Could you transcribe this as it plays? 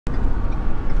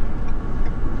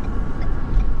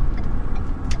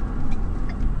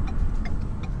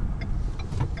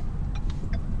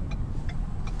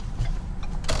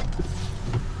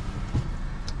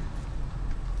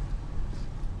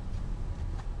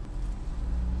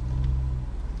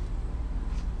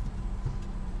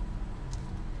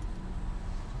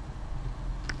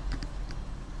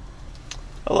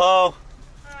Hello.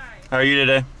 Hi. How are you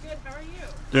today? Good. How are you?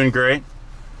 Doing great.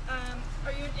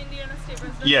 Are you an Indiana State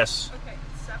resident? Yes. Okay.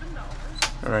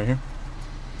 $7. All right here.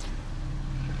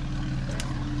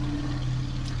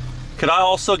 Could I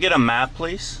also get a map,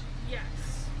 please? Yes.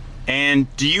 And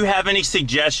do you have any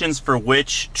suggestions for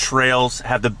which trails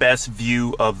have the best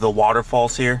view of the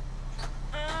waterfalls here?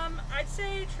 I'd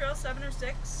say Trail 7 or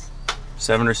 6.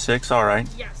 7 or 6. All right.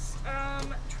 Yes.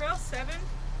 Trail 7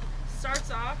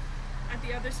 starts off at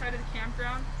the other side of the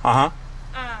campground.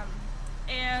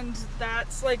 And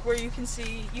that's like where you can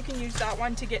use that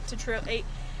one to get to Trail 8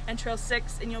 and Trail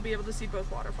 6, and you'll be able to see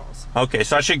both waterfalls. Okay,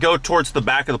 so I should go towards the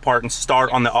back of the park and start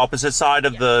on the opposite side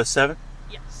of the 7?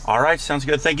 Yes. All right, sounds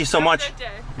good. Thank you so much. Have a good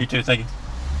day. You too, thank you.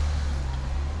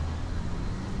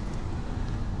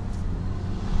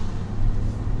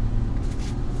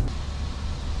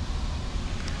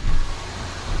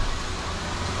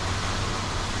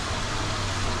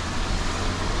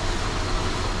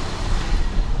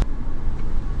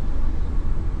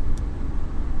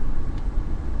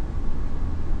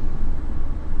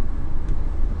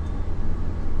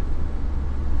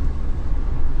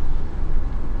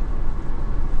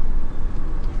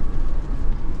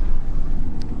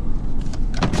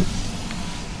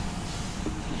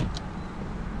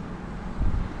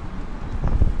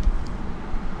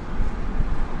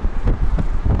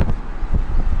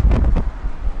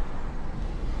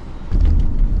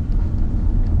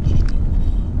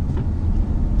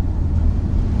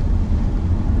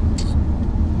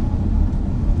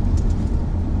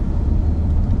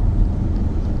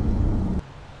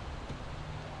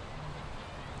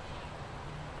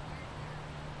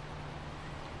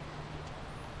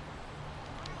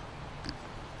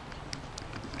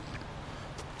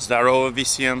 Здорово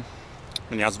всем,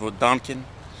 меня зовут Данкин,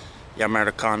 я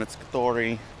американец,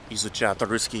 который изучает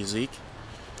русский язык.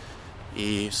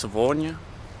 И сегодня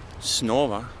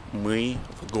снова мы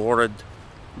в городе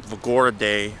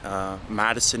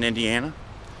Madison, Индиана,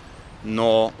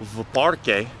 но в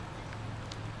парке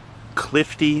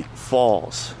Clifty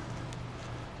Falls.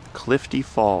 Clifty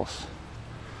Falls.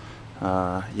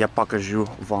 Я покажу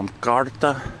вам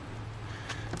карту,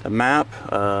 map.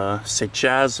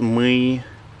 Сейчас мы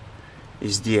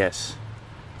здесь.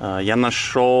 Я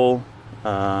нашел,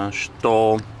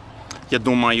 что, я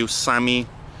думаю, самый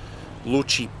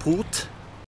лучший путь.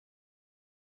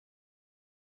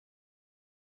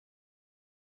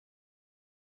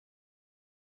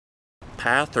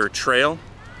 Path or trail.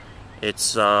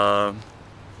 It's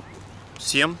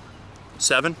 7.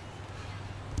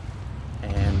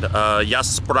 And я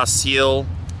спросил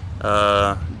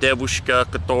девушка,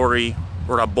 которая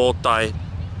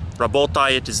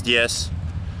работает здесь,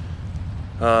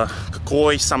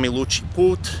 какой самый лучший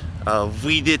путь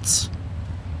видеть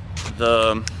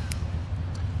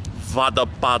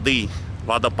водопады.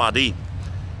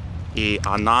 И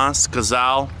она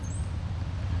сказала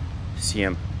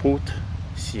 7. Путь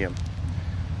 7.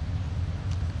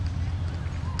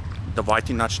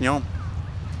 Давайте начнем.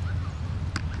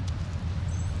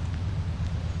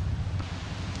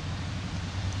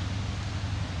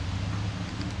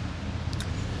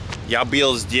 Я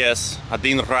был здесь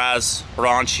один раз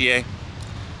раньше.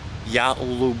 Я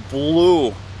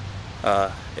люблю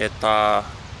этот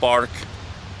парк.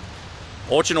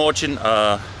 Очень-очень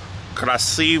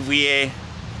красивые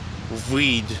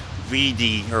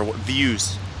виды,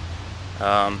 views.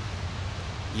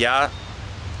 Я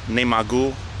не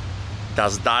могу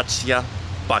дождаться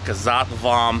показать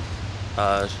вам,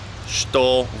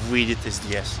 что видите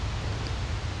здесь.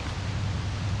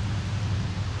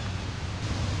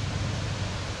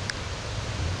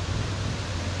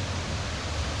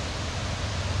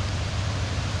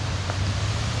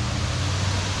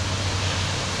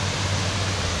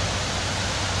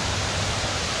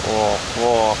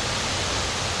 О.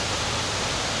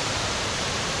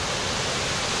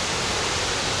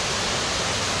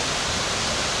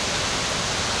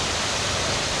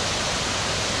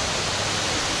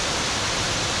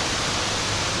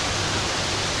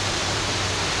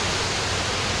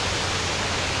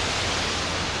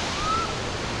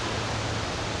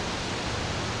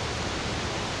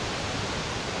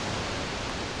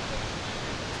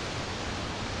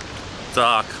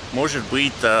 Так, может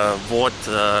быть, вот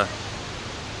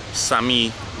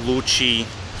самый лучший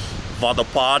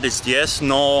водопад здесь,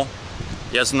 но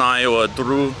я знаю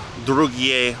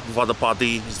другие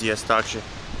водопады здесь также.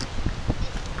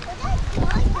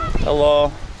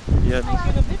 Hello. Yeah.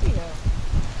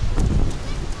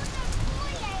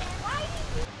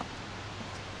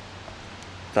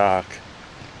 Так,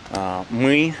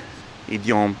 мы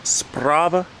идем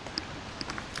справа.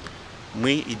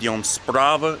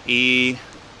 И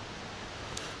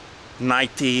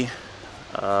найти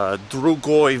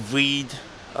другой вид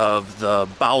of the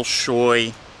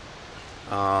большой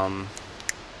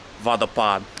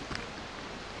водопад.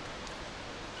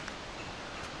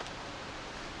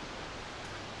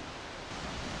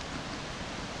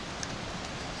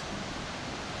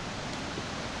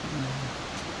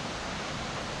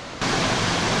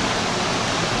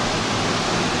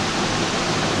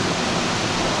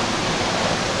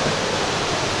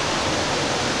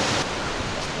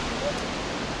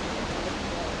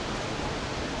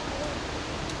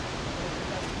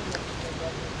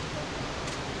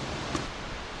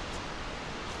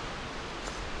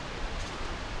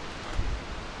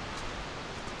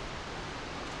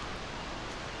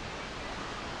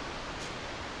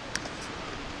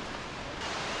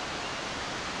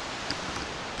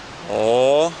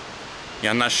 О,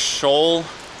 я нашел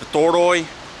второй.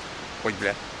 Ой,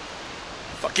 бля.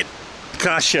 Fucking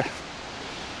каша.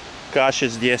 Каша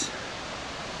здесь.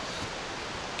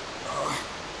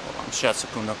 Сейчас,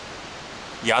 секунду.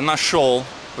 Я нашел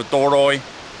второй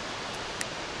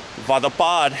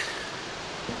водопад.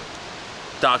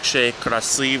 Также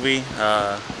красивый.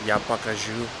 Я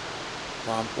покажу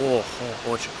вам. О,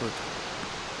 очень круто.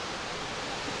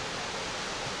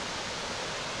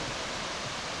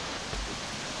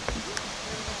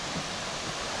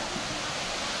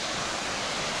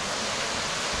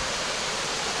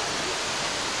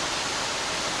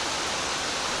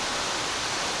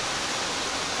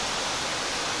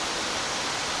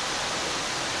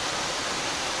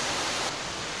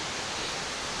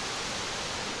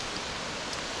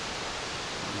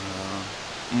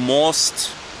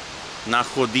 Мост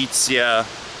находится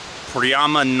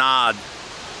прямо над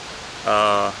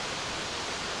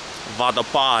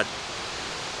водопад.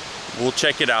 We'll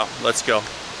check it out. Let's go.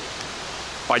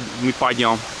 Мы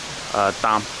пойдем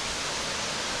там.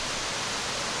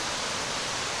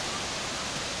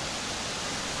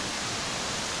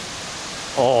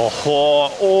 Ого,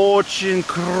 очень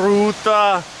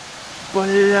круто.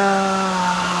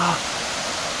 Бля.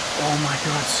 Oh my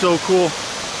god, so cool.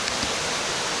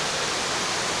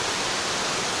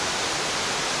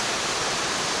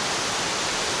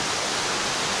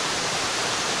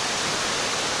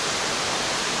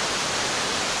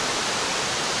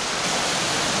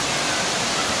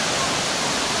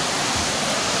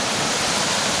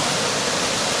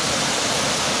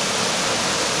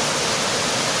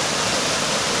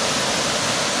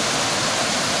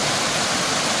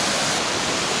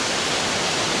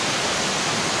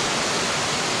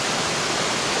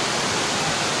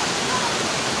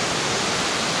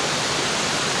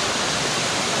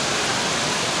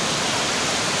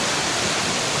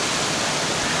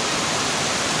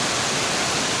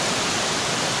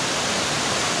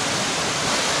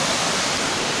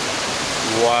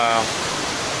 Вау.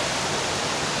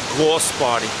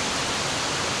 Господи.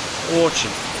 Очень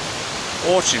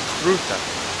круто.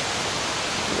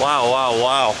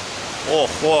 Вау.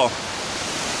 Ого.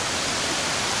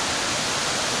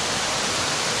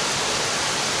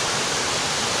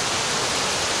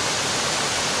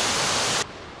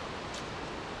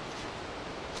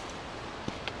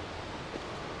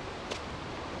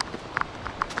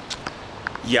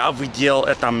 Я видел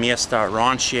это место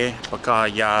раньше, пока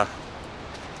я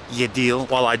едил,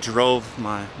 while I drove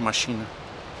my machine.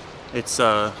 It's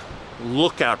a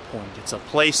lookout point. It's a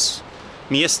place,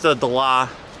 место для,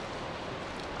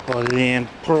 блин,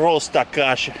 просто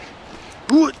каша.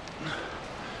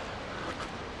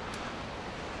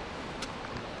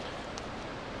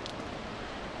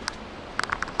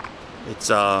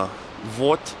 It's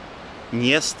вот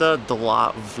место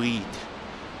для вид.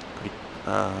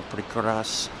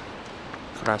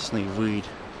 Прекрасный вид.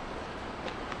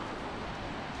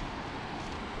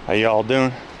 How y'all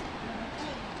doing?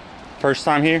 First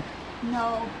time here?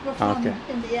 No, we're from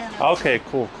Indiana. Okay,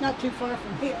 cool. Not too far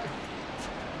from here.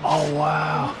 Oh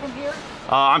wow. You from here?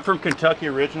 I'm from Kentucky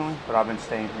originally, but I've been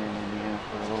staying here in Indiana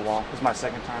for a little while. This is my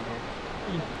second time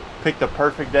here. Picked the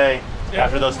perfect day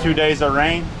after those 2 days of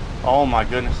rain. Oh my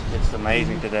goodness, it's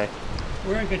amazing today.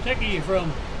 Where in Kentucky are you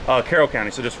from? Carroll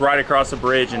County, so just right across the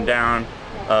bridge and down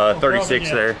 36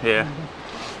 there, yeah.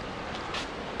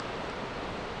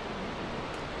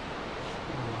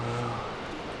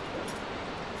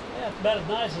 Yeah, it's about as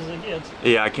nice as it gets.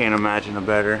 Yeah, I can't imagine a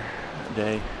better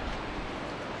day.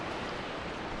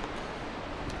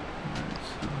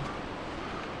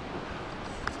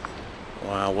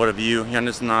 Wow, what a view. Я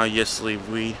не знаю, если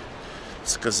вы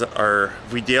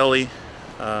видели,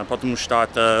 потому что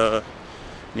это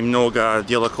немного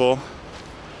далеко.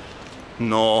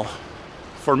 Но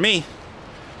for me,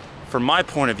 from my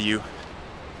point of view,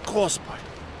 господи,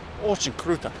 очень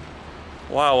круто.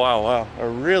 Wow, wow, wow. A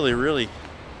really, really,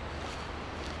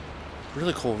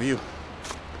 really cool view.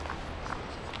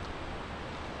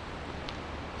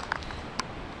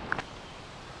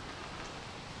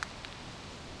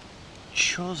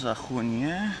 Чё за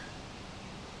хуйня?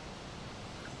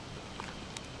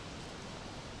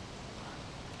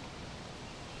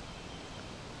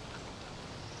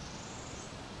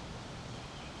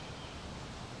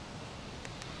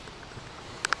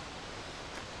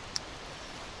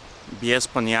 Без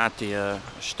понятия,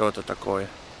 что это такое.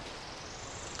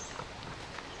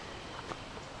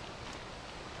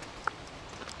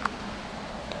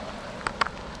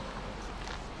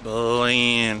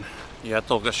 Блин, я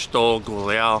только что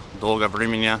гулял долго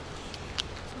времени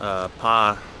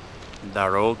по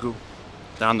дорогу,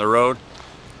 down the road,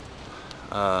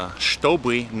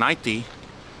 чтобы найти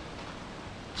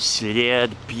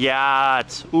след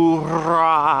 5.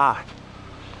 Ура!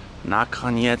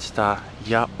 Наконец-то!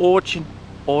 Я очень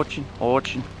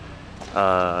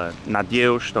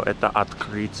надеюсь, что это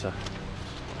открыться.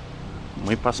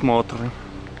 Мы посмотрим.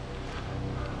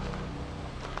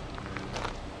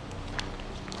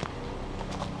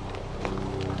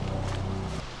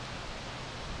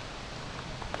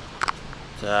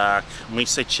 Так, мы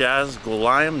сейчас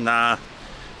гуляем на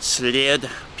след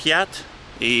 5,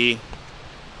 и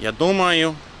я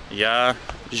думаю, я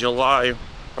желаю,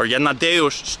 я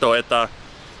надеюсь, что это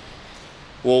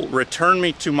will return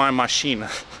me to my machine.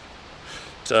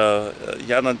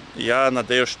 Я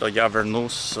надеюсь, что я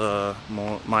вернусь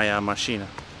моя машина.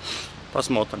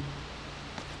 Посмотрим.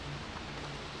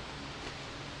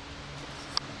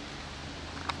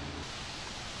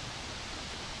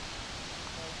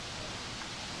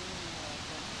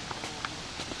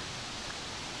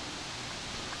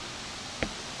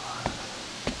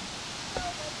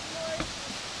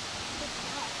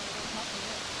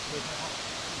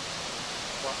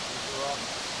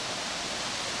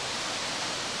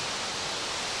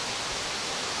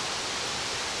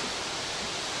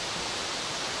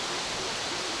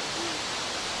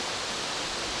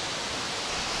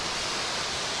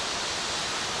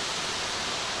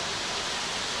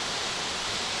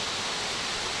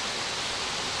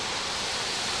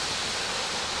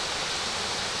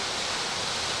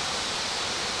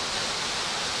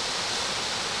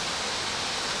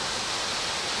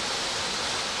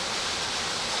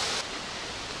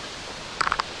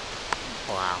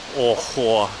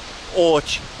 Ого,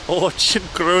 очень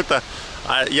круто.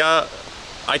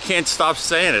 I can't stop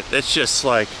saying it. It's just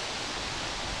like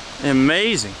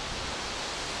amazing.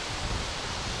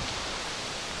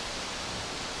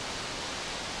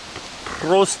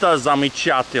 Просто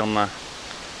замечательно.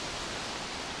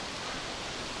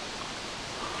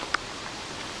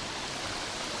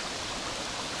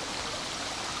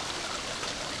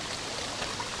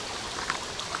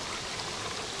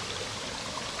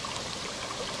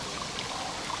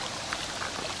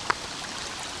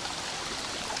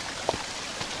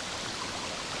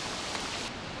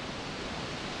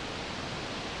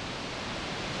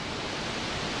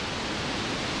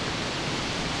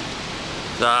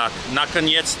 Так,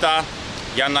 наконец-то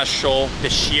я нашел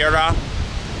пещера,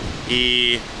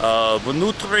 и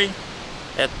внутри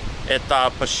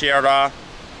эта пещера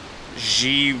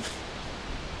жив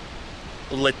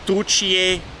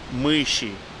летучие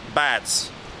мыши, bats.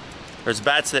 There's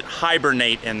bats that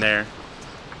hibernate in there.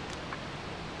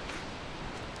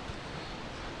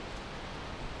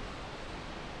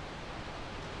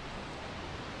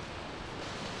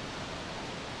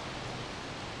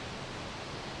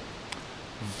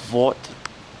 Вот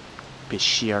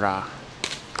пещера.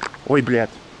 Ой, блядь.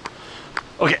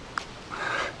 Окей.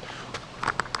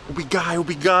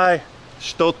 Убегай.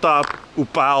 Что-то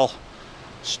упал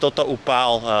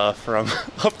from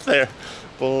up there.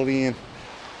 Блин.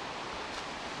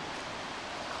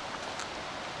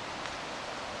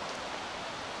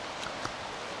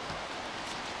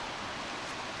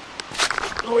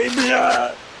 Ой,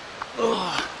 блядь.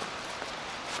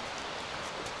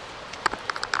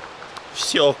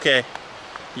 Все окей.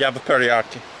 Я в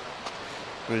порядке.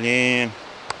 Блин.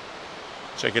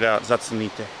 Check it out.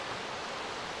 Зацените.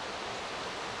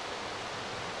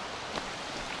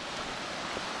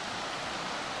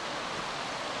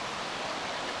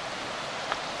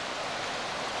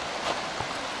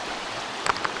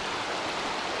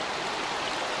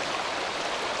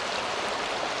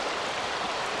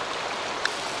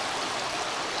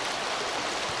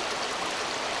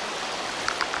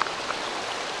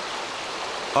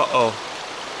 О-о.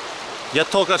 Я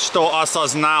только что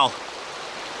осознал.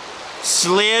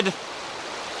 След.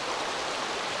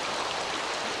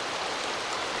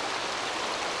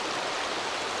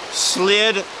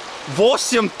 След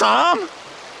 8 там?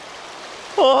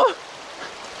 Oh!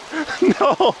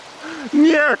 No!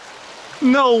 Нет!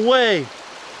 No way!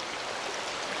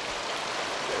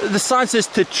 The sign says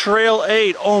to Trail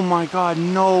 8. Oh my god,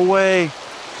 no way!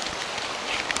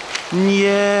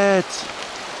 Нет!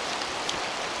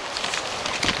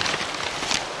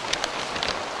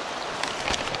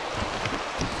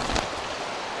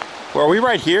 Well, are we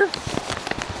right here?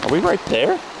 Are we right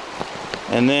there?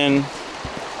 And then...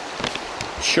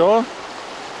 Sure?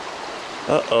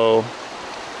 Uh-oh.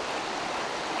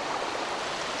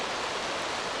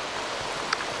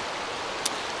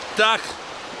 Так,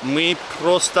 мы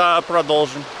просто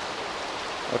продолжим.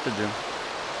 What to do?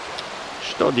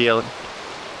 Что делать?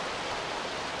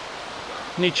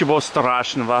 Ничего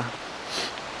страшного.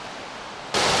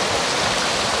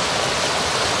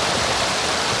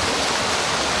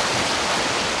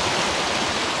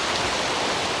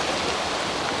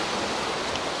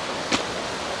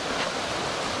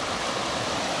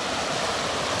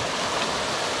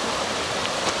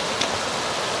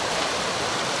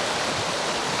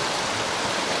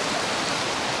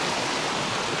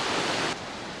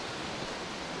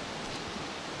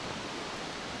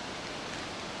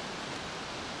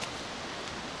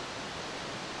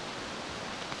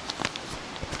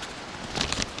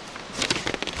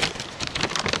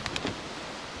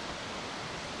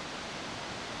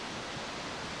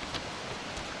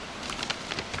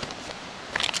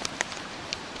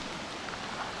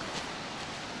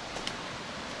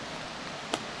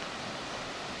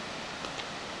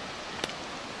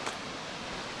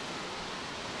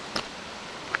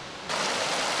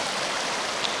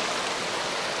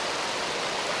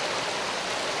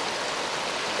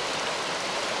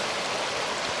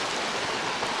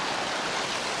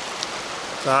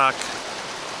 Так.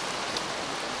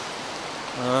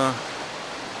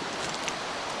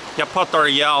 Я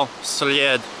потерял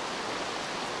след.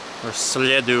 Or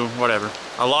следу, whatever.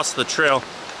 I lost the trail.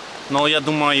 Но я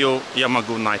думаю, я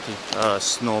могу найти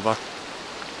снова.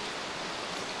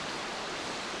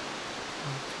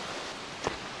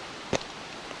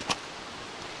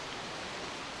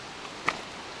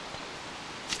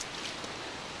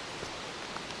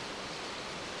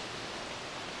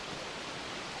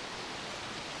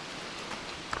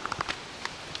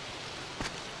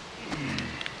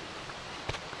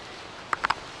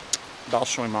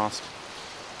 Большой мост.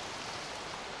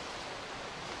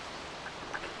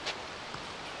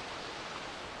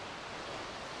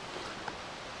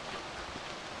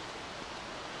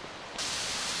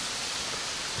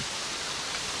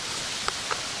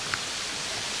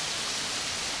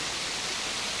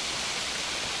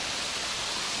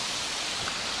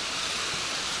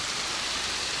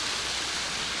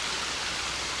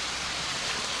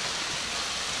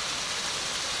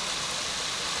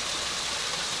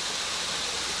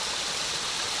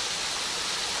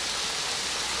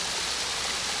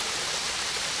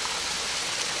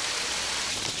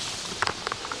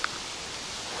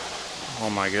 Oh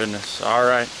my goodness. All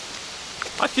right.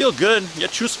 I feel good. Я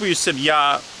чувствую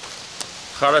себя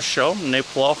хорошо,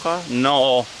 неплохо,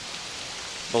 но,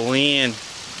 блин,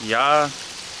 я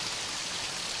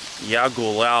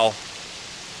гулял.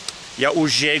 Я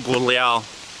уже гулял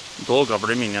долго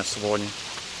времени сегодня.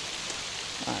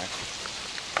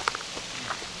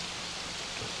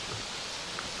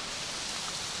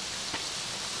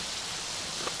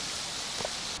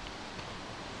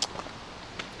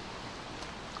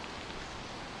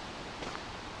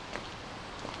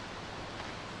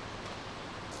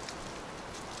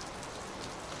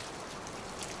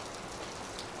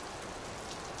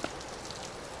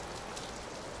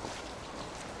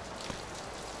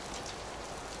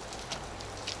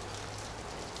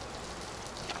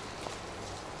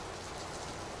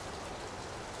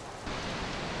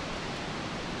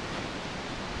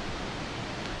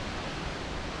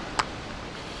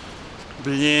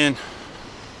 Блин,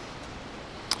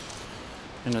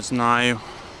 я не знаю,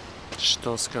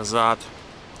 что сказать.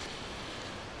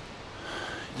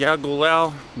 Я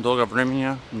гулял долго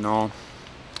времени, но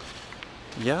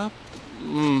я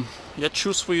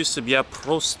чувствую себя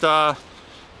просто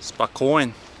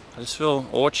спокоен. I just feel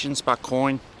очень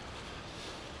спокоен,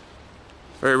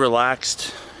 very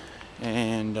relaxed,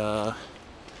 and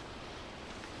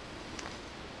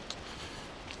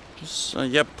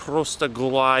я просто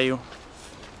гуляю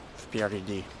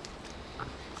впереди.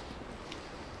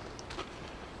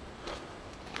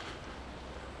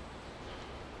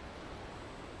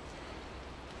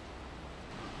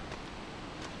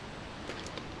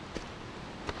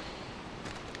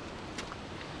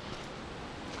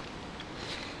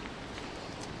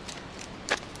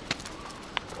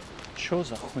 Что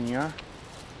за хуйня?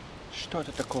 Что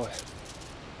это такое?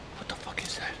 What the fuck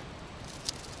is that?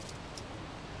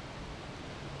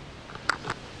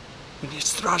 Мне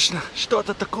страшно. Что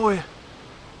это такое?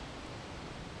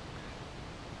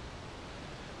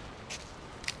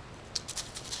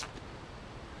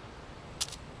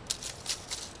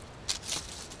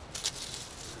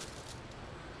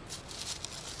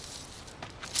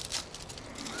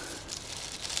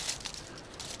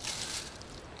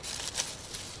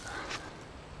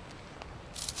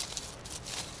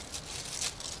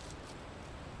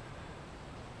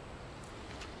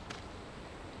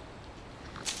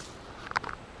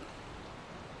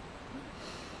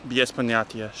 Без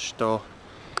понятия, что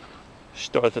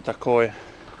это такое.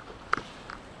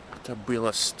 Это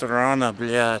было странно,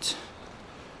 блядь.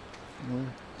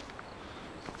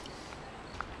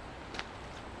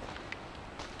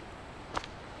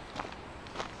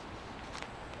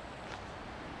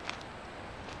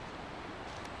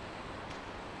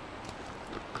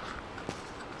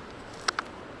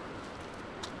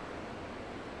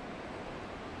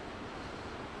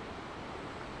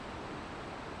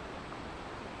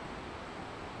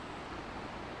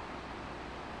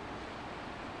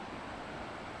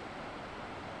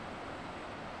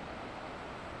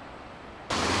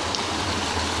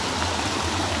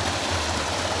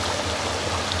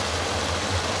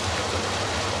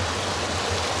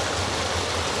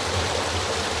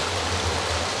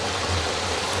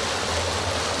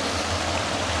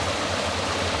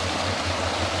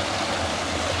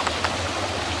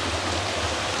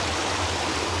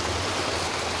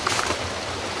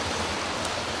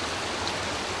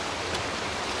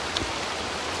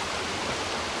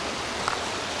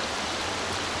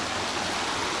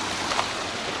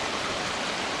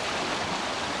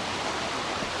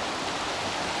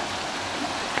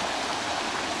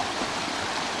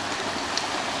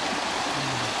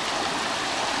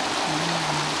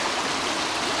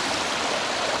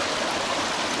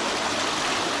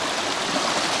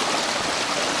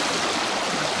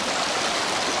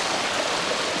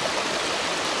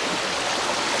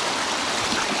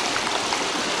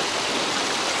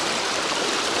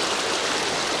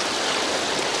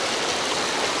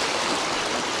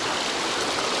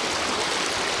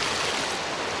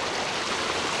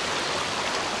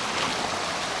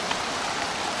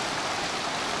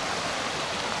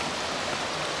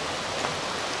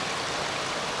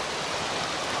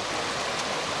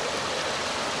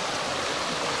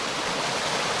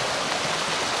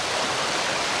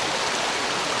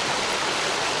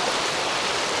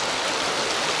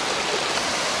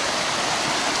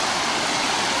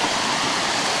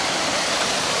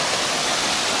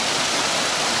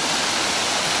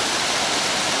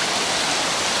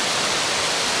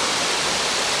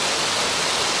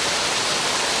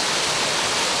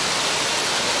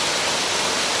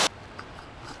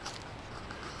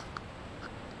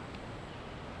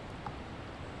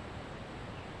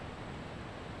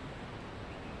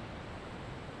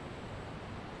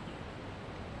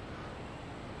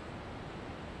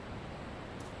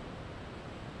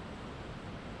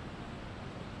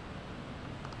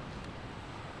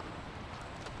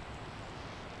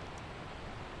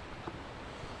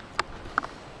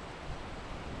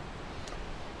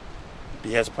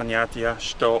 Без понятия,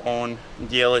 что он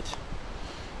делает.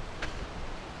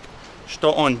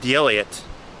 Что он делает?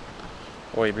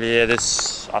 Ой, блин,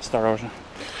 осторожно.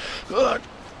 Фак,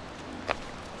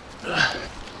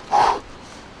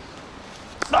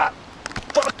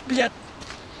 блядь.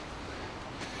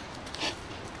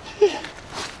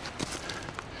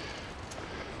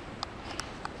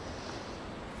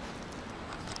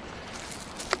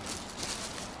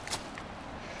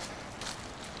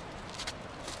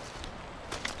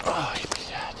 Ой,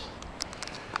 блядь.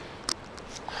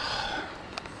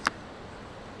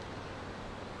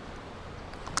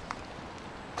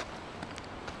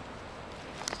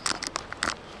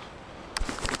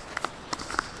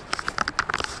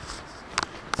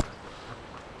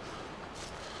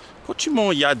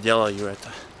 Почему я делаю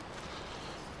это?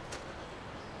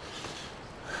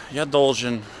 Я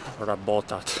должен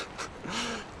работать.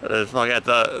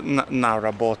 Это на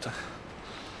работу.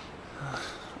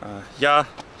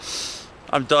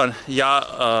 I'm done.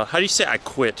 How do you say I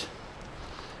quit?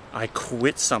 I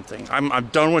quit something. I'm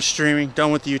done with streaming,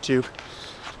 done with YouTube.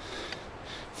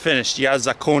 Finished. Я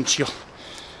закончил.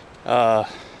 Ой,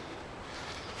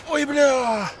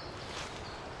 бля!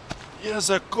 Я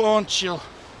закончил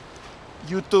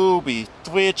YouTube и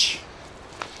Twitch.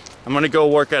 I'm gonna go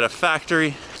work at a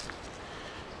factory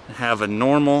and have a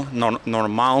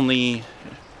нормальный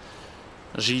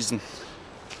жизнь.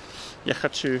 Я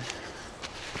хочу.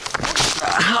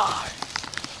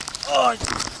 Ой.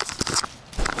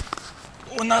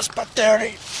 У нас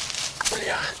батареи.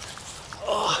 Бля.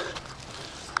 О.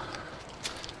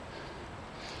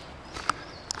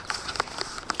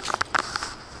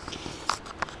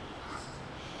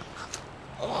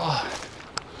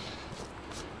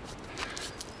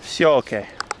 Все окей.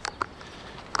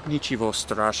 Ничего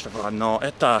страшного, но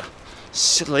это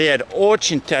след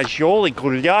очень тяжелый,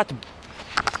 гулят.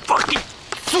 Fucking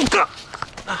сука!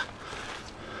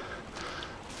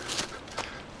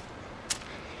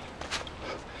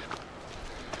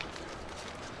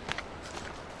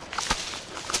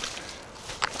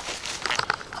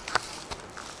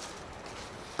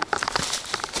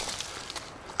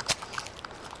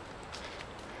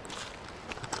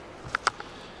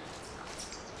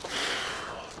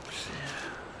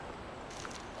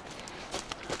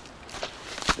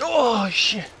 Oh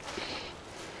shit.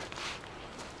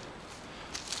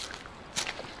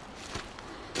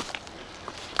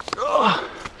 Oh.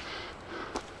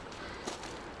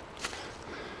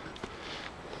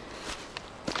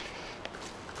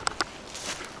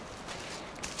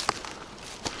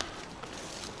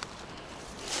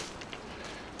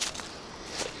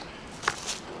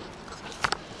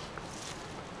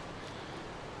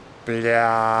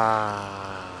 Блядь.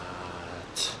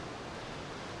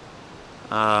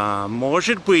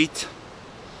 Может быть.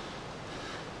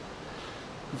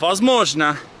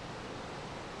 Возможно.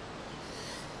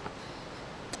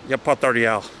 Я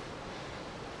потерял.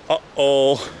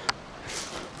 О-о.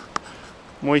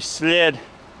 Мой след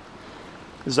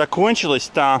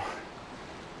закончился там.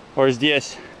 Or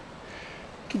здесь.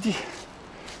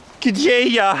 Где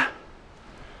я?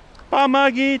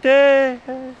 Помогите!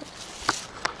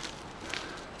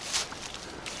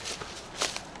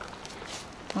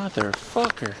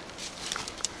 Motherfucker.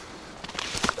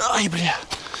 Ай, бля.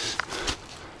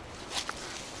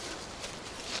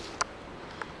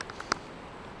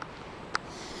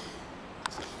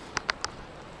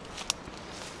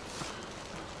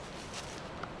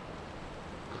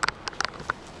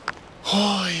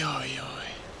 Ой-ой-ой.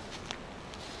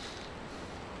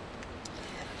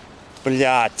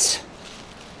 Блядь.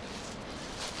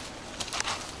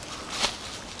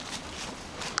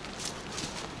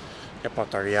 Я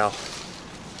потерял.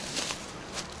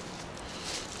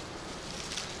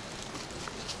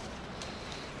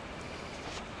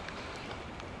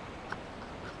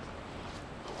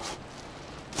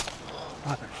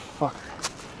 Motherfucker.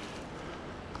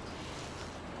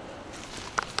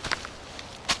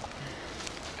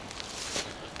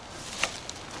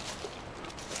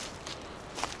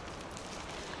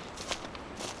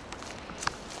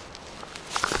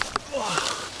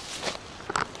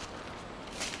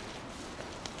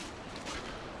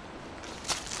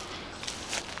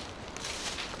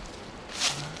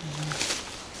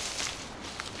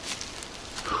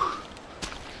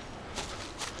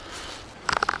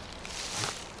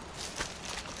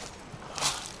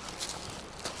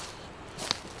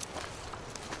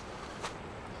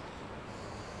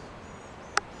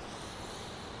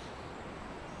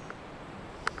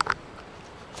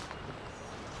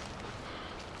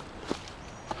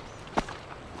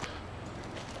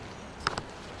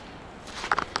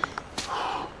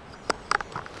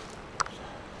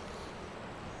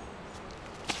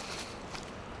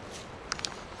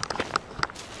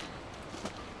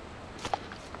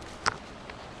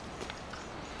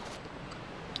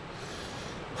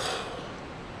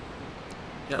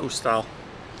 Я устал.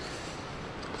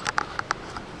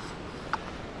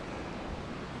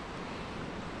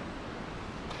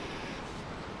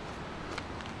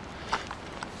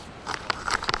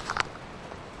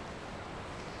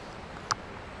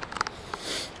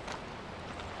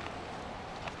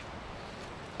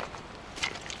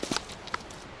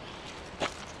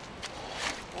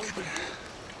 Ой, бля.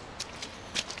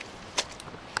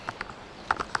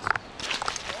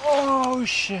 Oh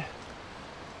shit.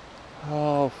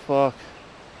 Oh fuck.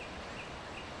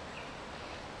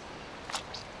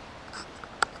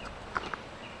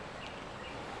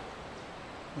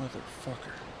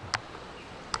 Motherfucker.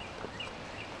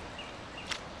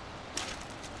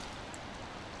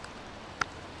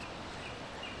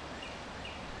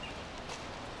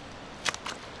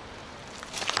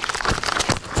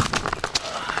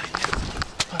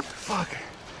 Motherfucker.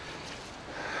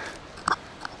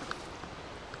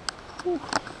 Whew.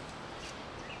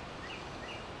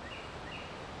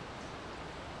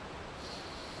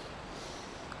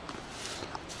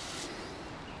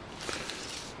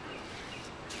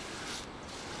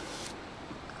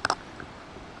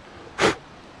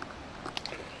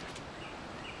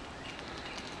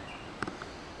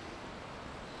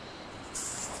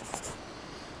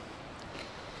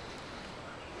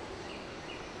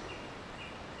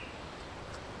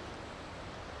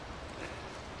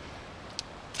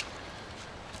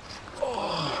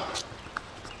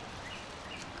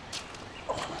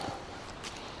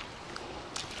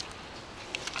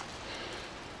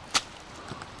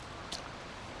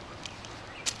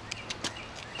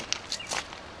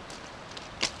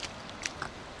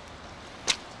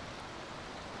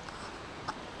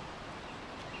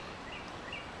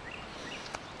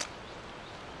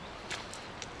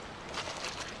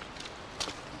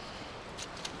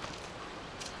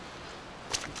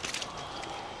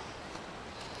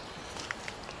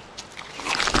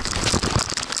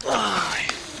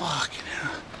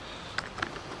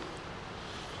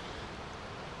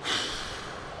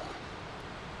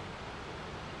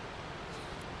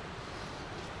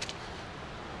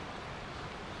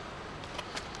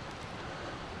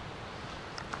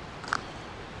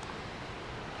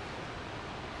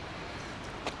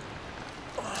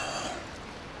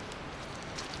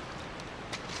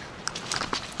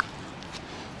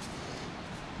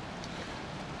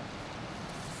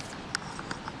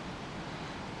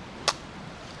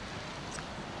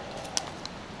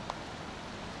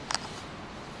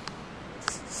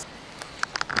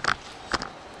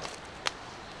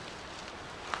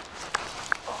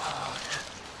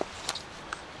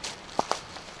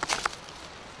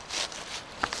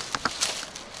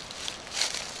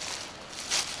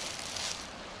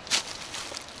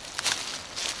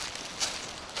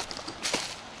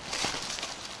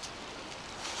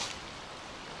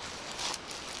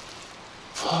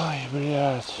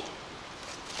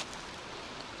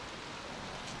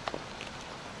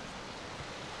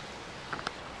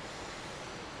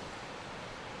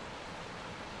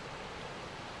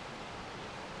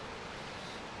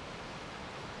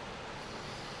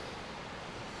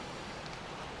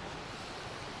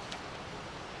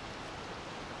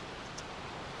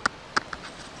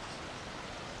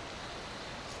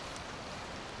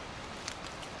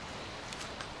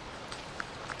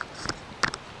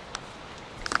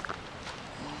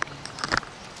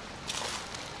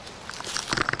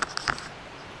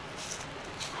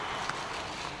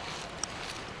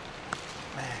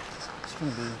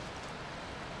 gonna be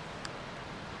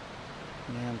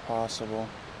near impossible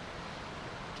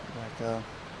to back up.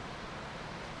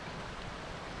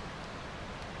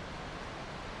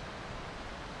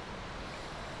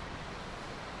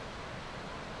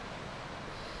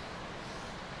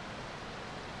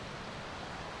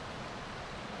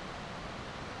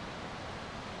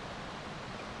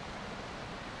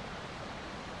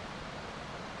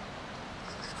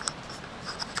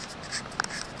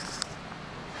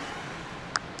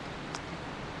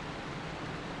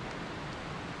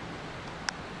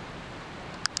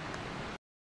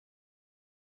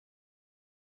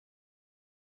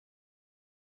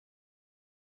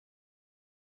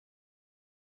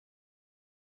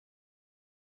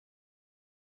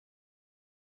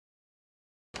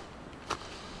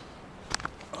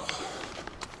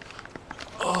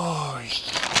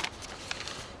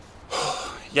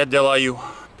 Я делаю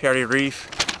перерыв.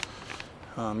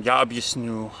 Я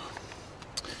объясню,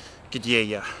 где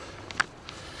я.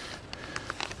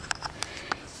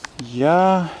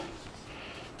 Я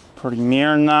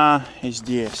примерно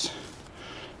здесь.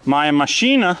 Моя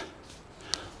машина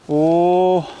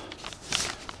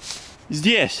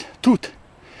здесь, тут.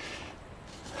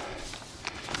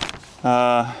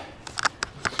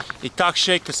 И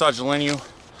также, к сожалению,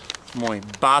 мой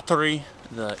батарея,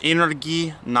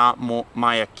 энергии на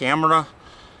моя камера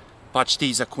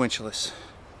почти закончилась.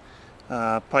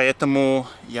 Поэтому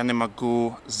я не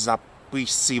могу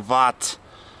записывать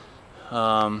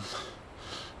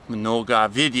много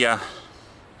видео.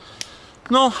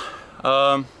 Но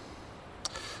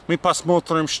мы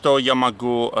посмотрим, что я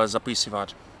могу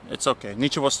записывать. It's okay.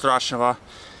 Ничего страшного.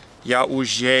 Я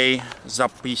уже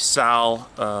записал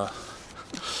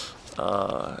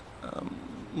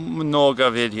много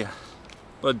видео.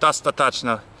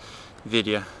 Достаточно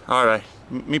видео. Alright.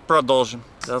 Мы продолжим.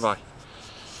 Давай.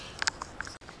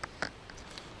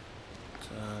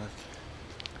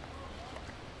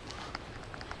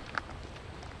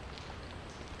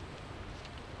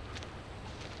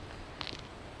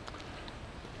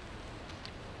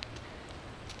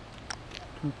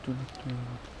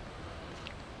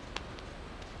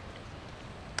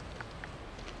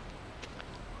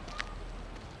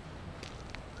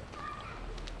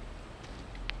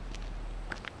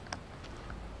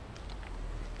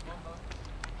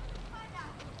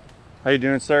 How you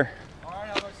doing, sir? Alright,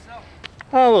 how about yourself?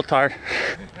 Oh, a little tired.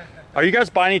 Are you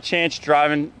guys by any chance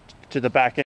driving to the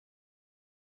back end?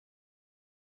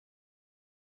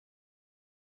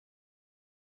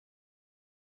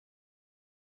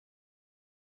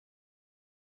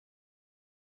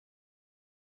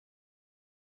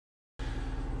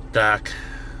 Так,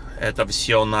 это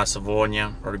все на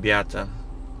сегодня, ребята.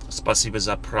 Спасибо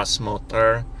за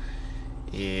просмотр.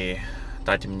 И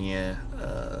дайте мне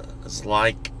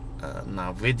лайк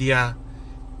на видео.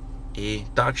 И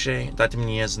также дайте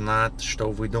мне знать, что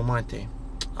вы думаете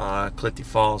о Clifty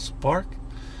Falls Park.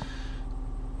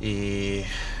 И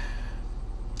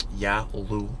я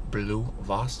люблю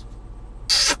вас.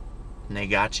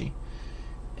 Negachi.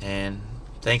 And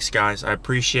thanks, guys. I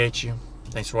appreciate you.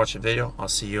 Thanks for watching the video. I'll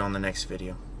see you on the next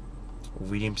video.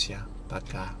 Увидимся.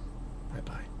 Пока.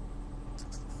 Bye-bye.